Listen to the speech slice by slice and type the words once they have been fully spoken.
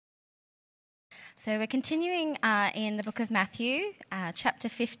So we're continuing in the book of Matthew, chapter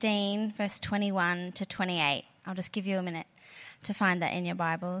 15, verse 21 to 28. I'll just give you a minute to find that in your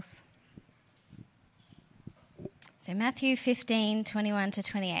Bibles. So Matthew 15, 21 to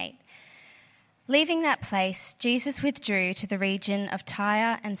 28. Leaving that place, Jesus withdrew to the region of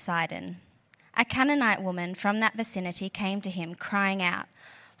Tyre and Sidon. A Canaanite woman from that vicinity came to him, crying out,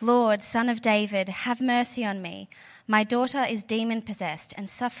 "Lord, Son of David, have mercy on me. My daughter is demon-possessed and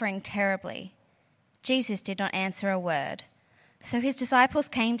suffering terribly." Jesus did not answer a word. So his disciples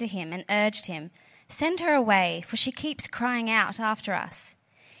came to him and urged him, "Send her away, for she keeps crying out after us."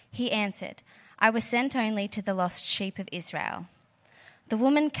 He answered, "I was sent only to the lost sheep of Israel." The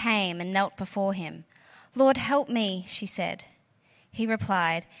woman came and knelt before him. "Lord, help me," she said. He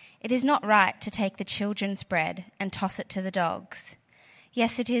replied, "It is not right to take the children's bread and toss it to the dogs."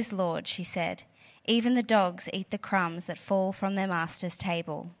 "Yes, it is, Lord," she said. "Even the dogs eat the crumbs that fall from their master's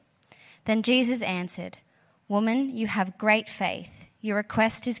table." Then Jesus answered, "Woman, you have great faith. Your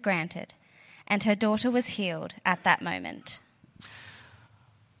request is granted." And her daughter was healed at that moment.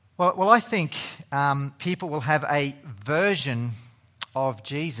 Well, I think people will have a version of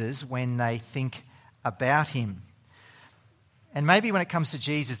Jesus when they think about him. And maybe when it comes to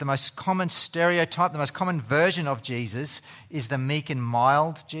Jesus, the most common stereotype, the most common version of Jesus is the meek and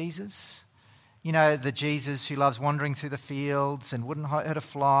mild Jesus. You know, the Jesus who loves wandering through the fields and wouldn't hurt a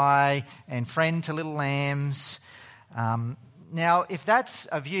fly and friend to little lambs. Now, if that's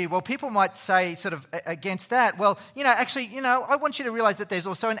a view, well, people might say sort of against that, well, I want you to realize that there's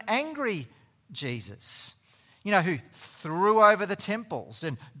also an angry Jesus, who threw over the temples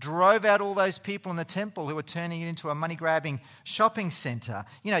and drove out all those people in the temple who were turning it into a money-grabbing shopping centre.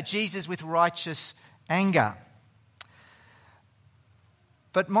 Jesus with righteous anger.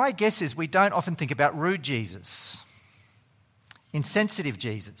 But my guess is we don't often think about rude Jesus, insensitive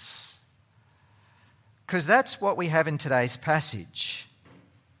Jesus, because that's what we have in today's passage.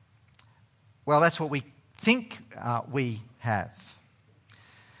 Well, that's what we think we have.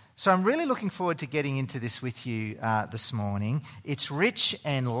 So I'm really looking forward to getting into this with you this morning. It's rich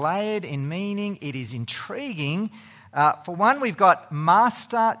and layered in meaning. It is intriguing. For one, we've got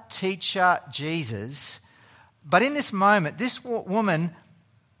Master, Teacher, Jesus. But in this moment, this woman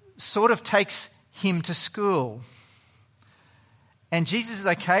sort of takes him to school. And Jesus is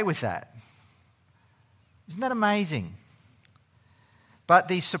okay with that. Isn't that amazing? But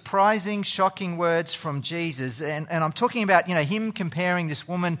these surprising, shocking words from Jesus, and I'm talking about, him comparing this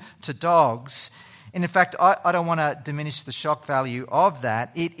woman to dogs. And in fact, I don't want to diminish the shock value of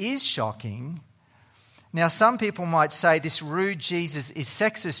that. It is shocking. Now, some people might say this rude Jesus is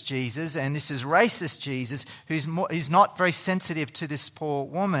sexist Jesus, and this is racist Jesus, who's not very sensitive to this poor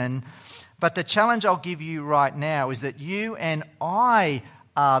woman. But the challenge I'll give you right now is that you and I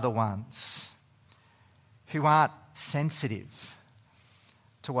are the ones who aren't sensitive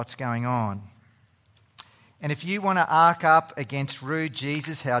to what's going on. And if you want to arc up against rude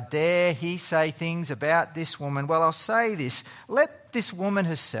Jesus, how dare he say things about this woman? Well, I'll say this. Let this woman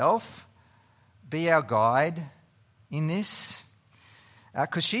herself be our guide in this,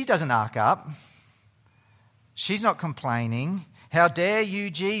 because she doesn't arc up. She's not complaining. How dare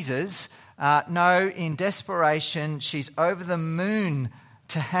you, Jesus? No, in desperation, she's over the moon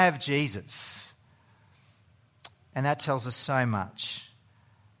to have Jesus. And that tells us so much,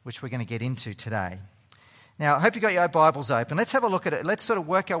 which we're going to get into today. Now, I hope you've got your Bibles open. Let's have a look at it. Let's sort of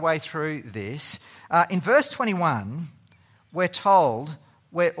work our way through this. In verse 21, we're told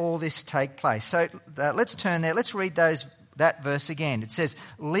where all this take place. So let's turn there. Let's read that verse again. It says,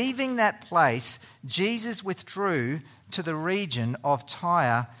 "Leaving that place, Jesus withdrew to the region of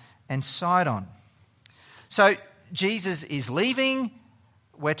Tyre and Sidon." So Jesus is leaving.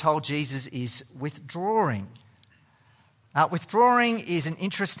 We're told Jesus is withdrawing. Withdrawing is an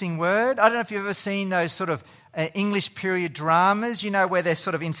interesting word. I don't know if you've ever seen those sort of English period dramas, where they're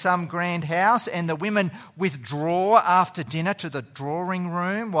sort of in some grand house and the women withdraw after dinner to the drawing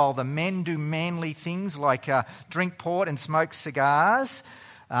room while the men do manly things like drink port and smoke cigars.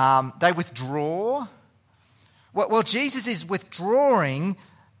 They withdraw. Well, Jesus is withdrawing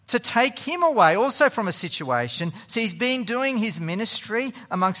to take him away also from a situation. So he's been doing his ministry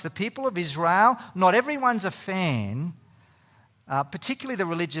amongst the people of Israel. Not everyone's a fan. Particularly the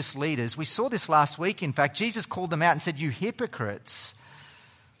religious leaders. We saw this last week, in fact. Jesus called them out and said, "You hypocrites."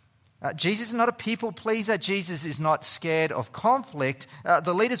 Jesus is not a people pleaser. Jesus is not scared of conflict.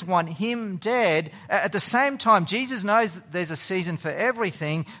 The leaders want him dead. At the same time, Jesus knows that there's a season for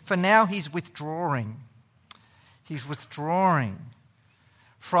everything. For now, he's withdrawing. He's withdrawing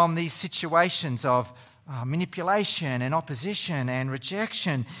from these situations of manipulation and opposition and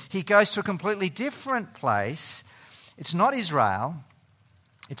rejection. He goes to a completely different place. It's not Israel.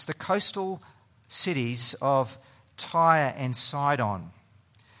 It's the coastal cities of Tyre and Sidon.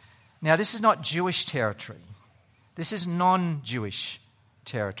 Now, this is not Jewish territory. This is non-Jewish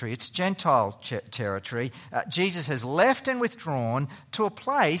territory. It's Gentile territory. Jesus has left and withdrawn to a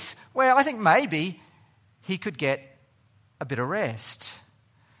place where I think maybe he could get a bit of rest.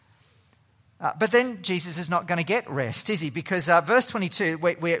 But then Jesus is not going to get rest, is he? Because verse 22,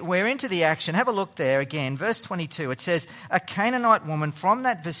 we're into the action. Have a look there again. Verse 22, it says, "A Canaanite woman from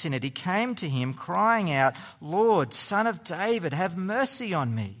that vicinity came to him crying out, 'Lord, Son of David, have mercy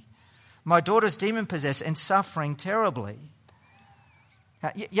on me. My daughter is demon-possessed and suffering terribly.'"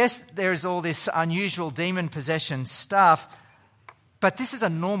 Yes, there is all this unusual demon possession stuff, but this is a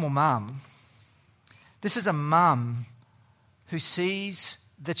normal mum. This is a mum who sees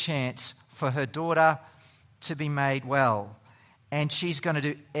the chance for her daughter to be made well, and she's going to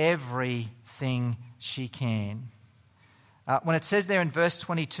do everything she can. When it says there in verse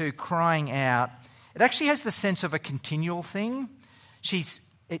 22, crying out, it actually has the sense of a continual thing. She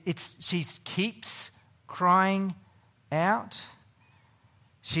keeps crying out.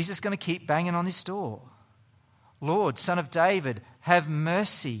 She's just going to keep banging on this door. "Lord, Son of David, have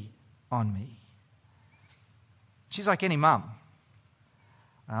mercy on me." She's like any mum.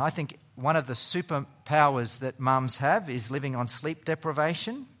 I think one of the superpowers that mums have is living on sleep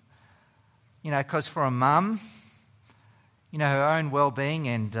deprivation. Because for a mum, her own well-being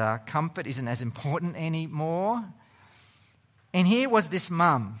and comfort isn't as important anymore. And here was this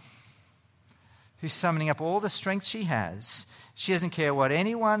mum who's summoning up all the strength she has. She doesn't care what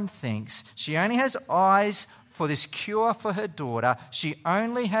anyone thinks. She only has eyes for this cure for her daughter. She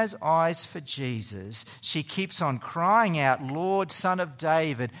only has eyes for Jesus. She keeps on crying out, "Lord, Son of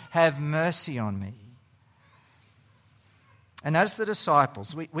David, have mercy on me." And notice the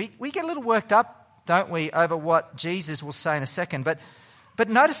disciples. We get a little worked up, don't we, over what Jesus will say in a second. But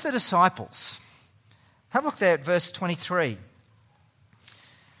notice the disciples. Have a look there at verse 23.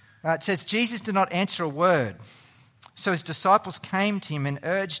 It says, "Jesus did not answer a word. So his disciples came to him and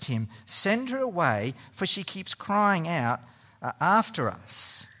urged him, 'Send her away, for she keeps crying out after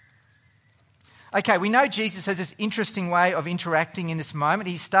us.'" Okay, we know Jesus has this interesting way of interacting in this moment.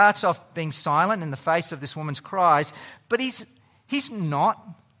 He starts off being silent in the face of this woman's cries, but he's not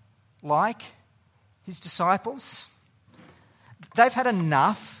like his disciples. They've had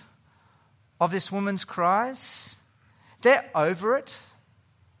enough of this woman's cries. They're over it.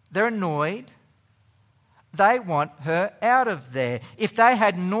 They're annoyed. They want her out of there. If they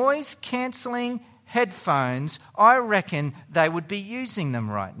had noise-cancelling headphones, I reckon they would be using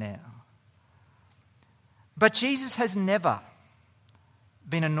them right now. But Jesus has never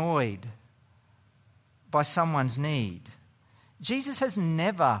been annoyed by someone's need. Jesus has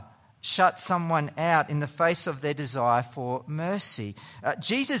never shut someone out in the face of their desire for mercy.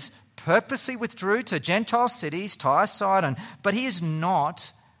 Jesus purposely withdrew to Gentile cities, Tyre, Sidon, but he is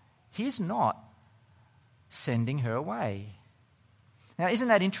not sending her away. Now, isn't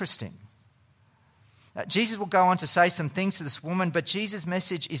that interesting? Jesus will go on to say some things to this woman, but Jesus'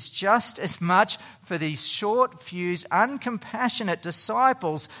 message is just as much for these short-fused, uncompassionate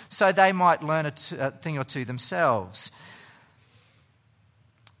disciples so they might learn a thing or two themselves.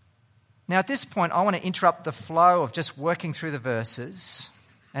 Now, at this point, I want to interrupt the flow of just working through the verses.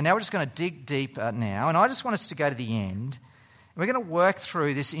 And now we're just going to dig deep now. And I just want us to go to the end. We're going to work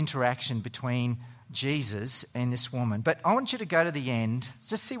through this interaction between Jesus and this woman. But I want you to go to the end,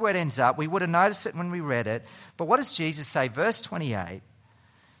 just see where it ends up. We would have noticed it when we read it. But what does Jesus say? Verse 28,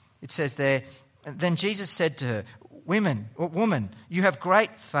 it says there, "Then Jesus said to her, 'Woman, you have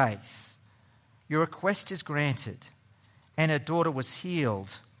great faith. Your request is granted.' And her daughter was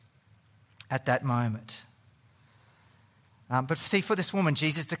healed at that moment." But see, for this woman,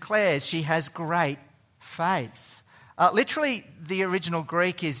 Jesus declares she has great faith. Literally, the original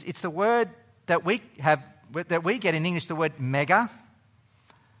Greek it's the word that we get in English, the word mega.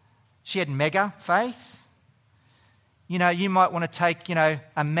 She had mega faith. You might want to take,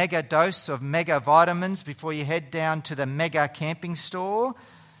 a mega dose of mega vitamins before you head down to the mega camping store.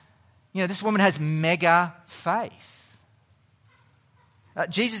 This woman has mega faith.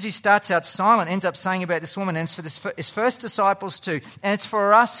 Jesus, who starts out silent, ends up saying about this woman, and it's for his first disciples too, and it's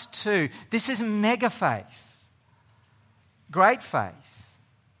for us too. This is mega faith. Great faith.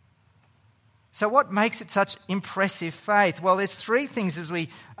 So what makes it such impressive faith? Well, there's three things as we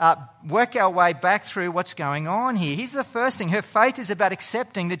work our way back through what's going on here. Here's the first thing. Her faith is about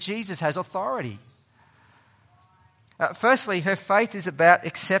accepting that Jesus has authority. Firstly, her faith is about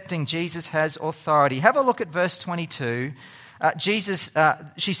accepting Jesus has authority. Have a look at verse 22.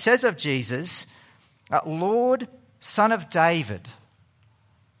 She says of Jesus, Lord, Son of David,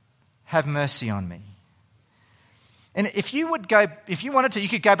 have mercy on me. And if you wanted to, you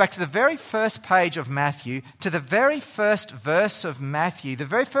could go back to the very first page of Matthew, to the very first verse of Matthew, the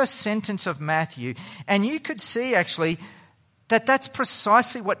very first sentence of Matthew, and you could see actually that that's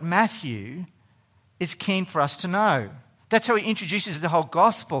precisely what Matthew is keen for us to know. That's how he introduces the whole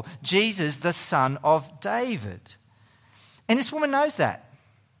gospel, Jesus, the Son of David. And this woman knows that.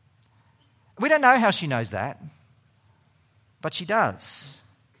 We don't know how she knows that, but she does.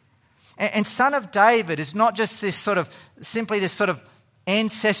 And Son of David is not just this sort of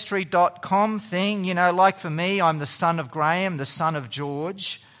ancestry.com thing, like for me, I'm the son of Graham, the son of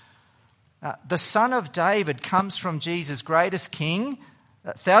George. The Son of David comes from Jesus' greatest king,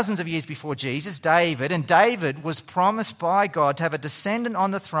 thousands of years before Jesus, David. And David was promised by God to have a descendant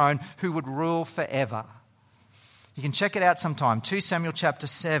on the throne who would rule forever. You can check it out sometime, 2 Samuel chapter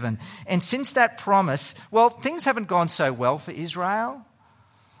 7. And since that promise, well, things haven't gone so well for Israel.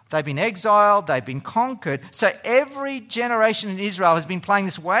 They've been exiled, they've been conquered. So every generation in Israel has been playing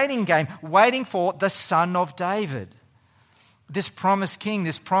this waiting game, waiting for the Son of David. This promised king,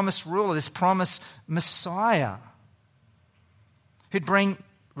 this promised ruler, this promised Messiah who'd bring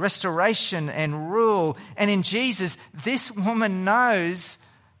restoration and rule. And in Jesus, this woman knows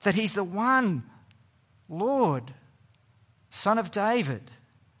that he's the one, Lord, Son of David.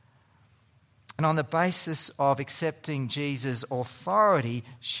 And on the basis of accepting Jesus' authority,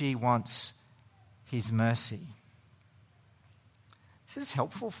 she wants his mercy. This is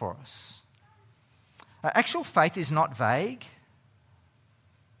helpful for us. Actual faith is not vague.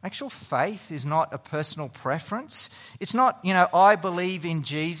 Actual faith is not a personal preference. It's not, I believe in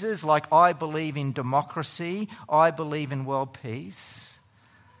Jesus like I believe in democracy, I believe in world peace.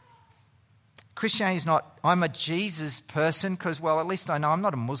 Christianity is not, I'm a Jesus person because, well, at least I know I'm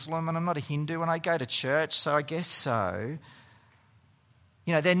not a Muslim and I'm not a Hindu and I go to church, so I guess so.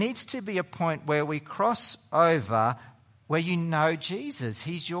 There needs to be a point where we cross over where you know Jesus.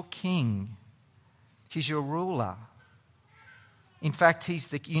 He's your king. He's your ruler. In fact, he's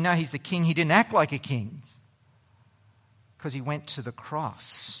the king. He didn't act like a king because he went to the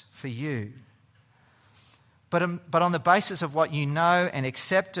cross for you. But on the basis of what you know and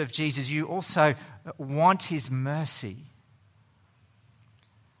accept of Jesus, you also want his mercy.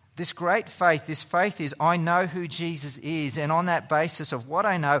 This great faith, this faith is, I know who Jesus is, and on that basis of what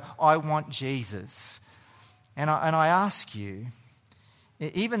I know, I want Jesus. And I ask you,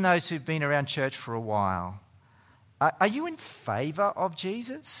 even those who've been around church for a while, are you in favour of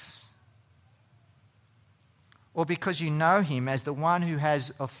Jesus? Or because you know him as the one who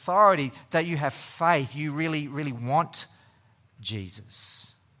has authority, that you have faith, you really, really want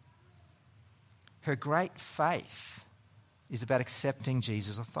Jesus? Her great faith is about accepting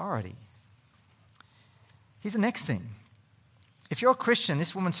Jesus' authority. Here's the next thing. If you're a Christian,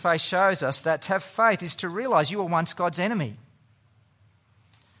 this woman's faith shows us that to have faith is to realise you were once God's enemy.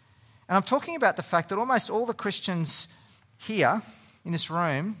 And I'm talking about the fact that almost all the Christians here in this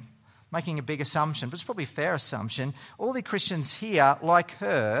room, making a big assumption, but it's probably a fair assumption, all the Christians here, like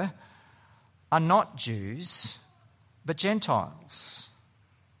her, are not Jews, but Gentiles.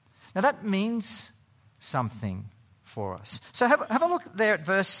 Now that means something for us. So have a look there at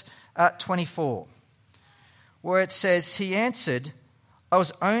verse 24, where it says, he answered, I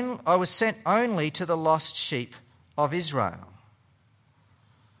was sent only to the lost sheep of Israel.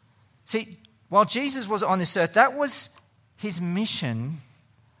 See, while Jesus was on this earth, that was his mission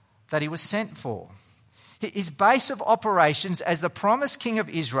that he was sent for. His base of operations as the promised king of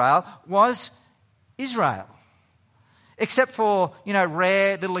Israel was Israel. Except for,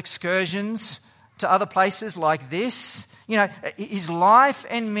 rare little excursions to other places like this, his life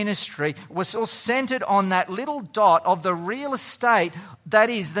and ministry was all centered on that little dot of the real estate that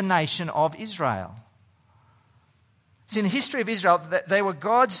is the nation of Israel. See, in the history of Israel, they were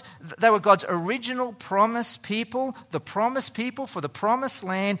God's original promised people, the promised people for the promised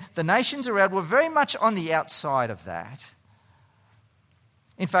land. The nations around were very much on the outside of that.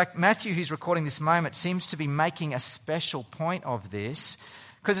 In fact, Matthew, who's recording this moment, seems to be making a special point of this,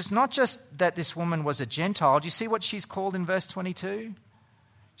 because it's not just that this woman was a Gentile. Do you see what she's called in verse 22?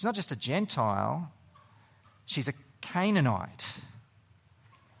 She's not just a Gentile, she's a Canaanite.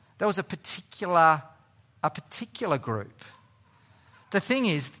 There was a particular group. The thing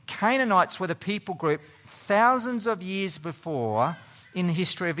is, Canaanites were the people group thousands of years before in the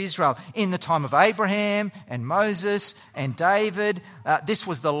history of Israel. In the time of Abraham and Moses and David, this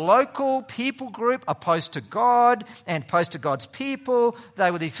was the local people group opposed to God and opposed to God's people.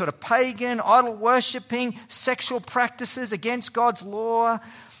 They were these sort of pagan, idol-worshipping, sexual practices against God's law.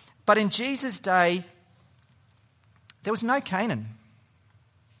 But in Jesus' day, there was no Canaan.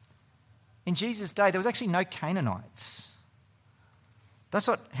 In Jesus' day, there was actually no Canaanites. That's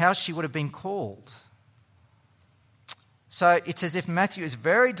not how she would have been called. So it's as if Matthew is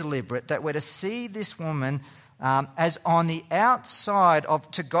very deliberate that we're to see this woman as on the outside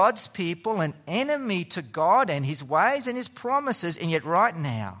to God's people, an enemy to God and his ways and his promises, and yet right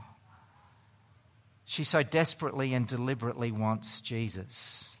now, she so desperately and deliberately wants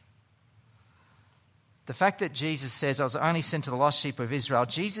Jesus. The fact that Jesus says, I was only sent to the lost sheep of Israel,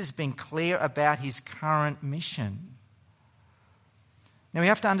 Jesus has been clear about his current mission. Now we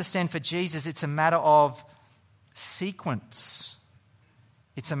have to understand, for Jesus, it's a matter of sequence.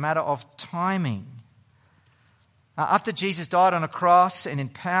 It's a matter of timing. After Jesus died on a cross and in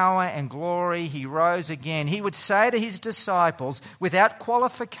power and glory, he rose again. He would say to his disciples, without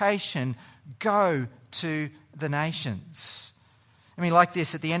qualification, go to the nations. I mean, like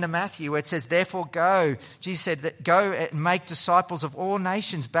this at the end of Matthew, where it says, therefore go. Jesus said that go and make disciples of all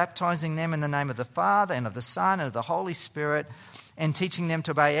nations, baptizing them in the name of the Father and of the Son and of the Holy Spirit, and teaching them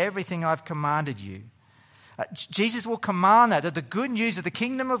to obey everything I've commanded you. Jesus will command that the good news of the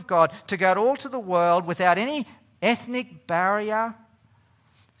kingdom of God to go out all to the world without any ethnic barrier.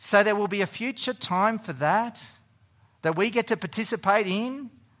 So there will be a future time for that we get to participate in.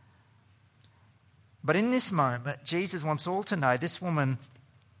 But in this moment, Jesus wants all to know this woman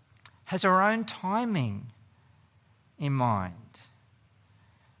has her own timing in mind.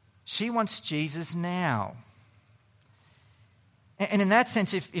 She wants Jesus now. And in that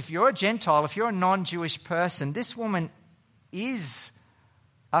sense, if you're a Gentile, if you're a non-Jewish person, this woman is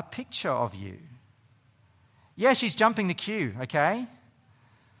a picture of you. Yeah, she's jumping the queue, okay?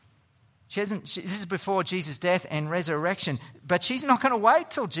 This is before Jesus' death and resurrection, but she's not going to wait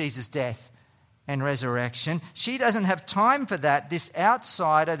till Jesus' death and resurrection. She doesn't have time for that. This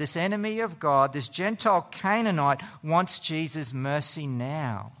outsider, this enemy of God, this Gentile Canaanite wants Jesus' mercy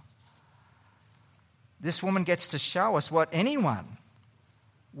now. This woman gets to show us what anyone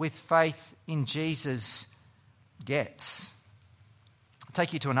with faith in Jesus gets. I'll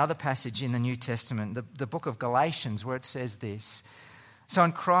take you to another passage in the New Testament, the book of Galatians, where it says this. So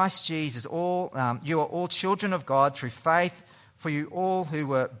in Christ Jesus, you are all children of God through faith, for you all who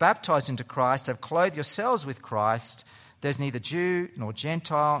were baptized into Christ have clothed yourselves with Christ. There's neither Jew nor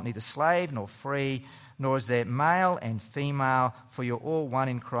Gentile, neither slave nor free, nor is there male and female, for you're all one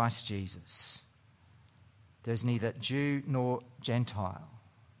in Christ Jesus. There's neither Jew nor Gentile.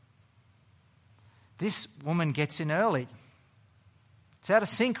 This woman gets in early. It's out of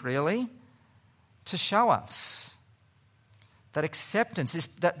sync, really, to show us that acceptance,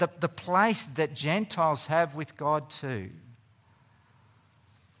 the place that Gentiles have with God too.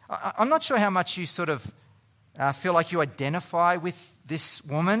 I'm not sure how much you sort of feel like you identify with this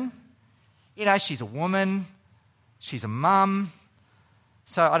woman. You know, she's a woman, she's a mum.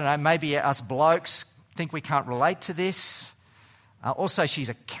 So, I don't know, maybe us blokes think we can't relate to this. Also, she's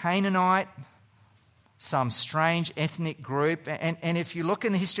a Canaanite, some strange ethnic group. And if you look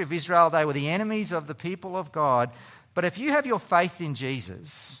in the history of Israel, they were the enemies of the people of God. But if you have your faith in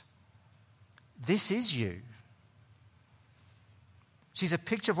Jesus, this is you. She's a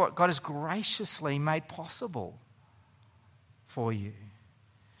picture of what God has graciously made possible for you.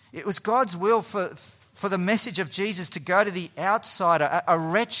 It was God's will for the message of Jesus to go to the outsider, a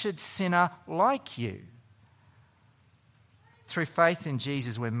wretched sinner like you. Through faith in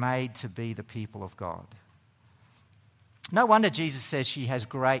Jesus, we're made to be the people of God. No wonder Jesus says she has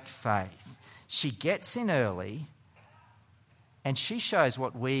great faith. She gets in early, and she shows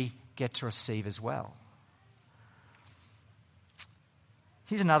what we get to receive as well.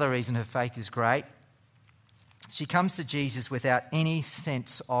 Here's another reason her faith is great. She comes to Jesus without any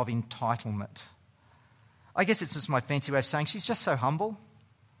sense of entitlement. I guess it's just my fancy way of saying she's just so humble.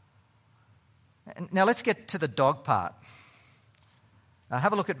 Now let's get to the dog part.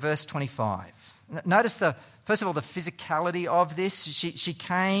 Have a look at verse 25. Notice first of all, the physicality of this. She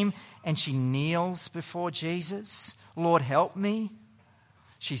came and she kneels before Jesus. Lord, help me.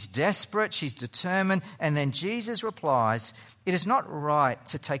 She's desperate, she's determined, and then Jesus replies, it is not right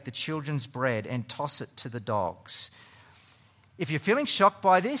to take the children's bread and toss it to the dogs. If you're feeling shocked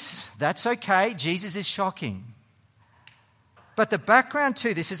by this, that's okay. Jesus is shocking. But the background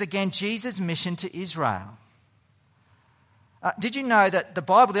to this is, again, Jesus' mission to Israel. Did you know that the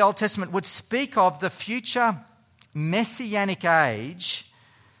Bible, the Old Testament, would speak of the future messianic age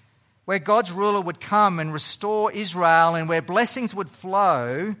where God's ruler would come and restore Israel and where blessings would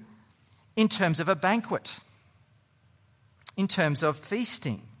flow in terms of a banquet, in terms of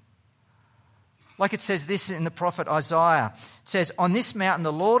feasting. Like it says this in the prophet Isaiah. It says, "On this mountain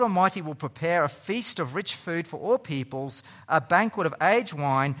the Lord Almighty will prepare a feast of rich food for all peoples, a banquet of aged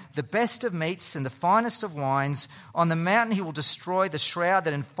wine, the best of meats and the finest of wines. On the mountain he will destroy the shroud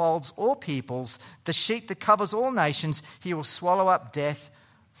that enfolds all peoples, the sheet that covers all nations. He will swallow up death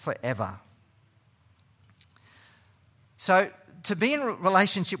forever." So to be in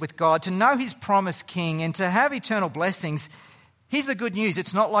relationship with God, to know his promised king and to have eternal blessings, here's the good news.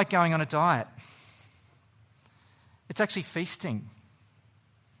 It's not like going on a diet. It's actually feasting.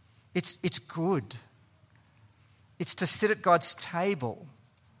 It's good. It's to sit at God's table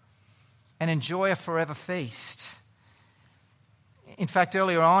and enjoy a forever feast. In fact,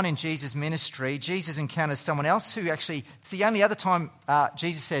 earlier on in Jesus' ministry, Jesus encounters someone else who actually, it's the only other time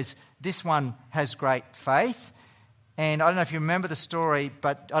Jesus says, this one has great faith. And I don't know if you remember the story,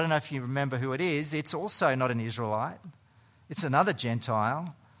 but I don't know if you remember who it is. It's also not an Israelite. It's another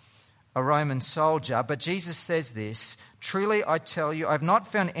Gentile, a Roman soldier. But Jesus says this, "Truly I tell you, I have not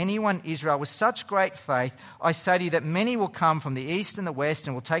found anyone in Israel with such great faith. I say to you that many will come from the east and the west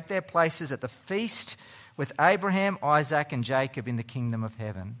and will take their places at the feast with Abraham, Isaac and Jacob in the kingdom of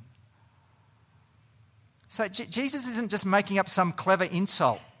heaven." So Jesus isn't just making up some clever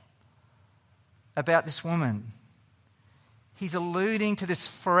insult about this woman. He's alluding to this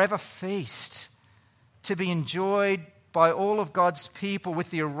forever feast to be enjoyed by all of God's people with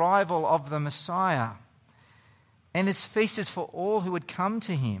the arrival of the Messiah. And this feast is for all who would come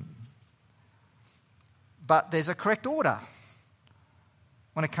to him. But there's a correct order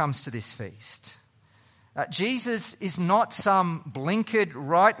when it comes to this feast. Jesus is not some blinkered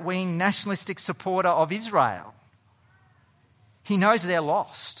right-wing nationalistic supporter of Israel. He knows they're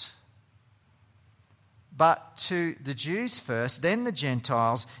lost. But to the Jews first, then the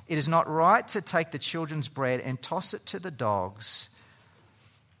Gentiles, it is not right to take the children's bread and toss it to the dogs.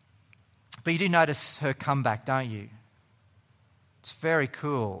 But you do notice her comeback, don't you? It's very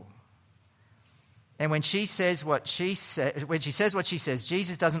cool. And when she says what she says,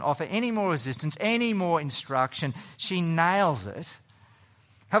 Jesus doesn't offer any more resistance, any more instruction. She nails it.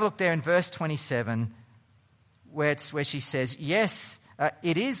 Have a look there in verse 27, where she says, "Yes,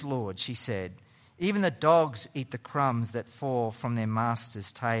 it is, Lord," she said. "Even the dogs eat the crumbs that fall from their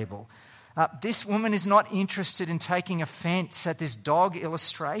master's table." This woman is not interested in taking offense at this dog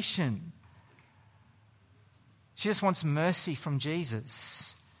illustration. She just wants mercy from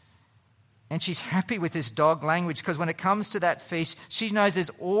Jesus. And she's happy with this dog language because when it comes to that feast, she knows there's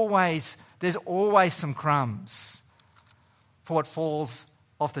always some crumbs for what falls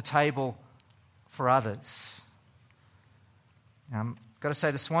off the table for others. Got to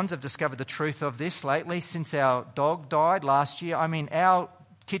say, the Swans have discovered the truth of this lately since our dog died last year. I mean, our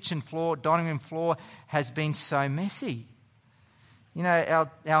kitchen floor, dining room floor has been so messy. You know,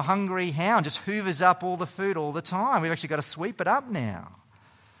 our hungry hound just hoovers up all the food all the time. We've actually got to sweep it up now.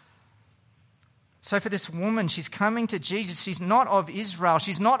 So for this woman, she's coming to Jesus. She's not of Israel.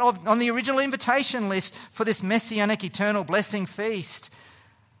 She's not on the original invitation list for this messianic eternal blessing feast.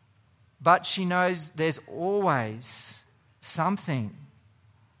 But she knows there's always something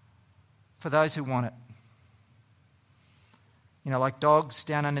for those who want it. You know, like dogs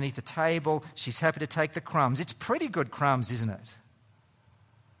down underneath the table, she's happy to take the crumbs. It's pretty good crumbs, isn't it?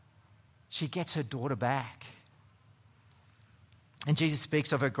 She gets her daughter back. And Jesus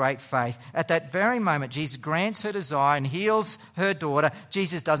speaks of her great faith. At that very moment, Jesus grants her desire and heals her daughter.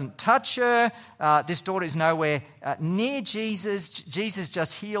 Jesus doesn't touch her. This daughter is nowhere near Jesus. Jesus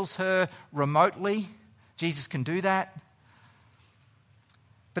just heals her remotely. Jesus can do that.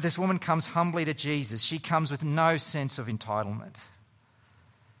 But this woman comes humbly to Jesus. She comes with no sense of entitlement.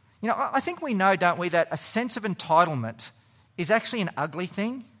 You know, I think we know, don't we, that a sense of entitlement is actually an ugly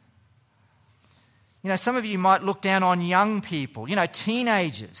thing. You know, some of you might look down on young people, you know,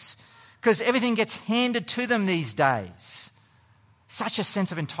 teenagers, because everything gets handed to them these days. Such a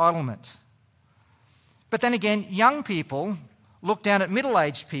sense of entitlement. But then again, young people look down at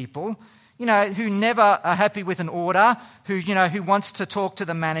middle-aged people, you know, who never are happy with an order, who wants to talk to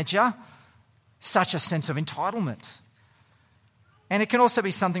the manager. Such a sense of entitlement. And it can also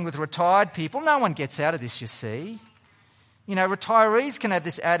be something with retired people. No one gets out of this, you see. You know, retirees can have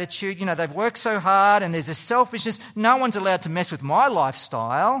this attitude, you know, they've worked so hard and there's this selfishness. No one's allowed to mess with my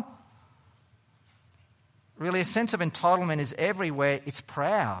lifestyle. Really, a sense of entitlement is everywhere. It's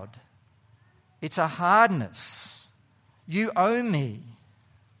proud. It's a hardness. You owe me.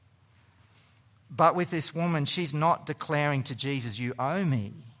 But with this woman, she's not declaring to Jesus, "You owe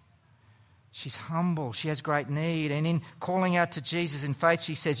me." She's humble. She has great need. And in calling out to Jesus in faith,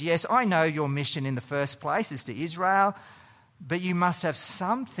 she says, "Yes, I know your mission in the first place is to Israel, but you must have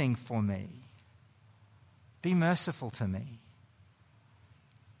something for me. Be merciful to me."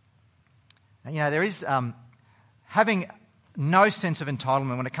 And, there is having no sense of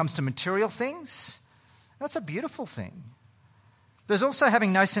entitlement when it comes to material things. That's a beautiful thing. There's also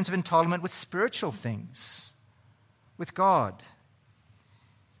having no sense of entitlement with spiritual things, with God.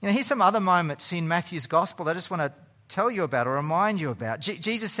 Here's some other moments in Matthew's gospel that I just want to tell you about or remind you about.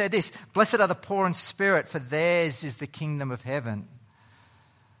 Jesus said this, "Blessed are the poor in spirit, for theirs is the kingdom of heaven."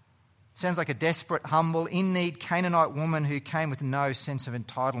 Sounds like a desperate, humble, in-need Canaanite woman who came with no sense of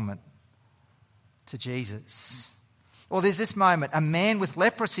entitlement to Jesus. Or there's this moment, a man with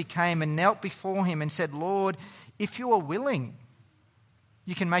leprosy came and knelt before him and said, "Lord, if you are willing,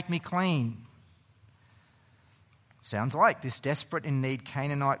 you can make me clean." Sounds like this desperate, in-need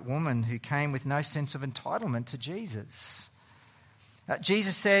Canaanite woman who came with no sense of entitlement to Jesus.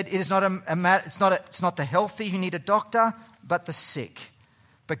 Jesus said, "It's not the healthy who need a doctor, but the sick.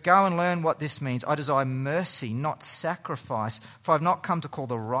 But go and learn what this means. I desire mercy, not sacrifice, for I've not come to call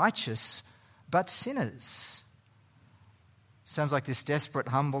the righteous, but sinners." Sounds like this desperate,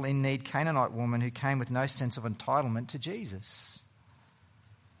 humble, in-need Canaanite woman who came with no sense of entitlement to Jesus.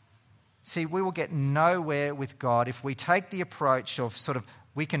 See, we will get nowhere with God if we take the approach of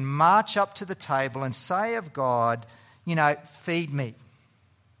we can march up to the table and say of God, "Feed me."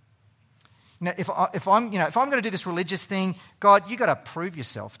 If I'm going to do this religious thing, God, you got to prove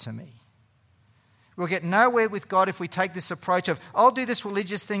yourself to me. We'll get nowhere with God if we take this approach of, "I'll do this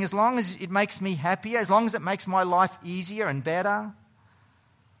religious thing as long as it makes me happier, as long as it makes my life easier and better."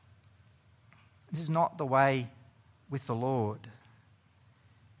 This is not the way with the Lord.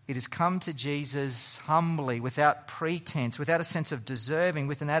 It has come to Jesus humbly, without pretense, without a sense of deserving,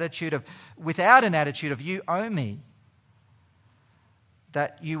 without an attitude of "you owe me."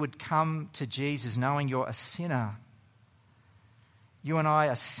 That you would come to Jesus knowing you're a sinner. You and I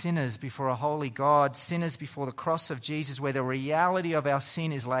are sinners before a holy God, sinners before the cross of Jesus, where the reality of our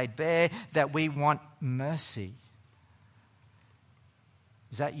sin is laid bare, that we want mercy.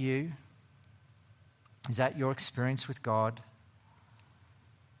 Is that you? Is that your experience with God?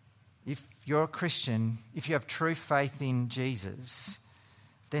 If you're a Christian, if you have true faith in Jesus,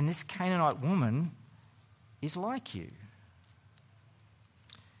 then this Canaanite woman is like you.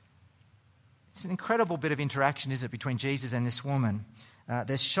 It's an incredible bit of interaction, isn't it, between Jesus and this woman.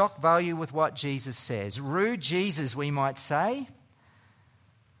 There's shock value with what Jesus says. Rude Jesus, we might say.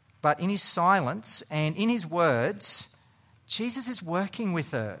 But in his silence and in his words, Jesus is working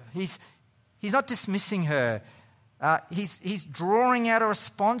with her. He's not dismissing her. He's drawing out a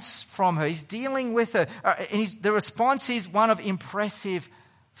response from her. He's dealing with her. The response is one of impressive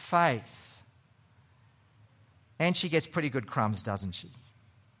faith. And she gets pretty good crumbs, doesn't she?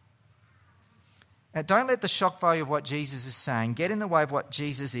 Now, don't let the shock value of what Jesus is saying get in the way of what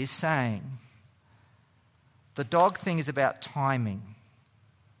Jesus is saying. The dog thing is about timing.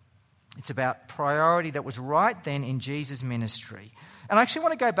 It's about priority that was right then in Jesus' ministry. And I actually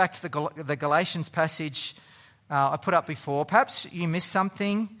want to go back to the Galatians passage I put up before. Perhaps you missed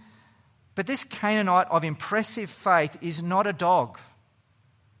something, but this Canaanite of impressive faith is not a dog.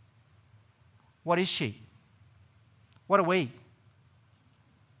 What is she? What are we?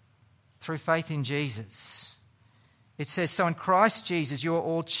 Through faith in Jesus. It says, "So in Christ Jesus you are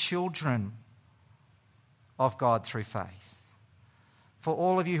all children of God through faith. For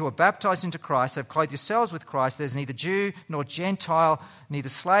all of you who are baptized into Christ have clothed yourselves with Christ. There's neither Jew nor Gentile, neither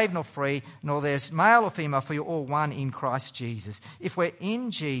slave nor free, nor there's male or female, for you're all one in Christ Jesus." If we're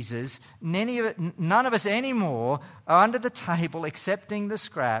in Jesus, none of us anymore are under the table accepting the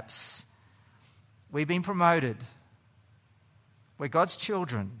scraps. We've been promoted. We're God's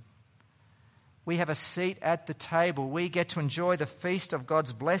children. We have a seat at the table. We get to enjoy the feast of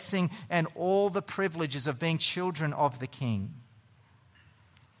God's blessing and all the privileges of being children of the King.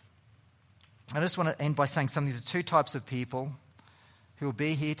 I just want to end by saying something to two types of people who will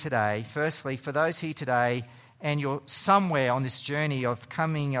be here today. Firstly, for those here today and you're somewhere on this journey of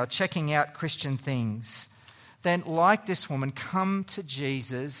coming or checking out Christian things, then like this woman, come to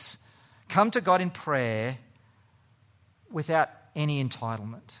Jesus, come to God in prayer without any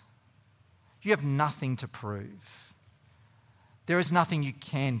entitlement. You have nothing to prove. There is nothing you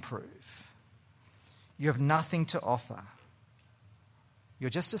can prove. You have nothing to offer.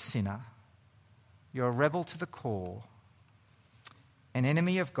 You're just a sinner. You're a rebel to the core, an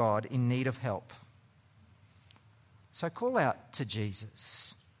enemy of God in need of help. So call out to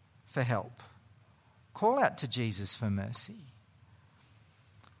Jesus for help. Call out to Jesus for mercy.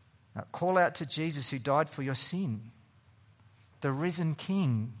 Call out to Jesus who died for your sin, the risen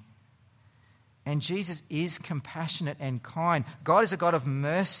King. And Jesus is compassionate and kind. God is a God of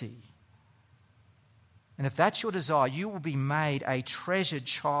mercy. And if that's your desire, you will be made a treasured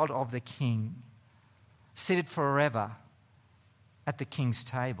child of the King, seated forever at the King's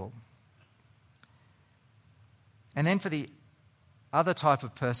table. And then for the other type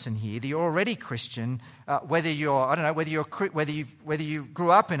of person here, the already Christian, whether you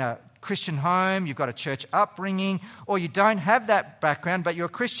grew up in a Christian home, you've got a church upbringing, or you don't have that background, but you're a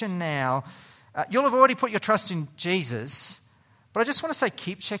Christian now, you'll have already put your trust in Jesus. But I just want to say,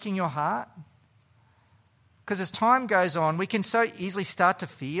 keep checking your heart. Because as time goes on, we can so easily start to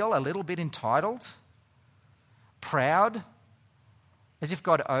feel a little bit entitled, proud, as if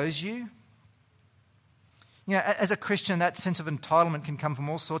God owes you. You know, as a Christian, that sense of entitlement can come from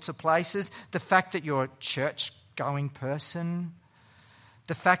all sorts of places. The fact that you're a church-going person,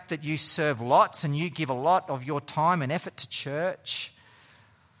 the fact that you serve lots and you give a lot of your time and effort to church,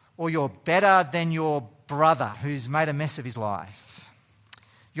 or you're better than your brother who's made a mess of his life.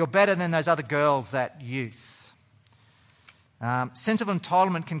 You're better than those other girls at youth. Sense of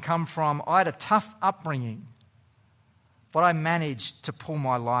entitlement can come from, I had a tough upbringing, but I managed to pull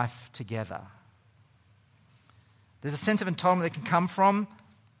my life together. There's a sense of entitlement that can come from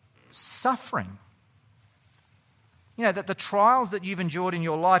suffering. You know, that the trials that you've endured in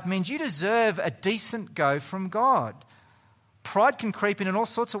your life means you deserve a decent go from God. Pride can creep in all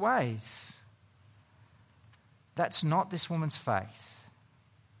sorts of ways. That's not this woman's faith.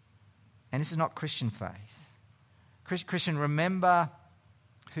 And this is not Christian faith. Christian, remember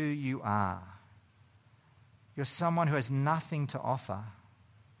who you are. You're someone who has nothing to offer,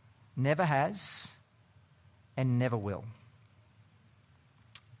 never has, and never will.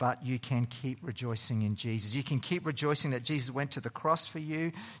 But you can keep rejoicing in Jesus. You can keep rejoicing that Jesus went to the cross for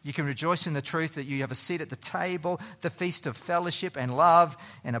you. You can rejoice in the truth that you have a seat at the table. The feast of fellowship and love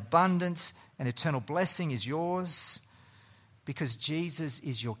and abundance and eternal blessing is yours because Jesus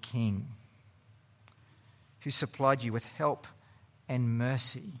is your King who supplied you with help and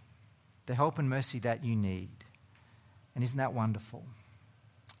mercy, the help and mercy that you need. And isn't that wonderful?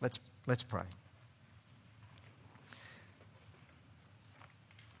 Let's pray.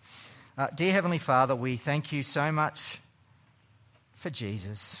 Dear Heavenly Father, we thank you so much for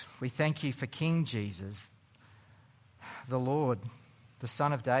Jesus. We thank you for King Jesus, the Lord, the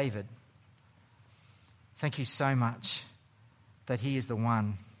Son of David. Thank you so much that he is the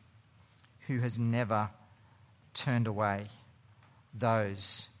one who has never turned away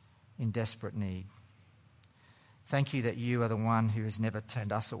those in desperate need. Thank you that you are the one who has never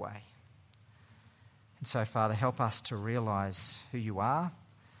turned us away. And so, Father, help us to realise who you are.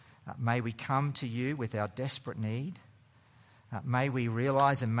 May we come to you with our desperate need. May we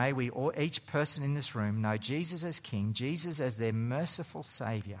realise and may we, each person in this room, know Jesus as King, Jesus as their merciful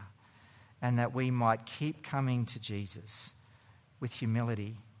Saviour, and that we might keep coming to Jesus with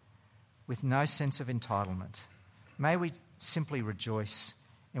humility, with no sense of entitlement. May we simply rejoice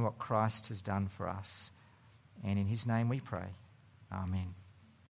in what Christ has done for us. And in his name we pray. Amen.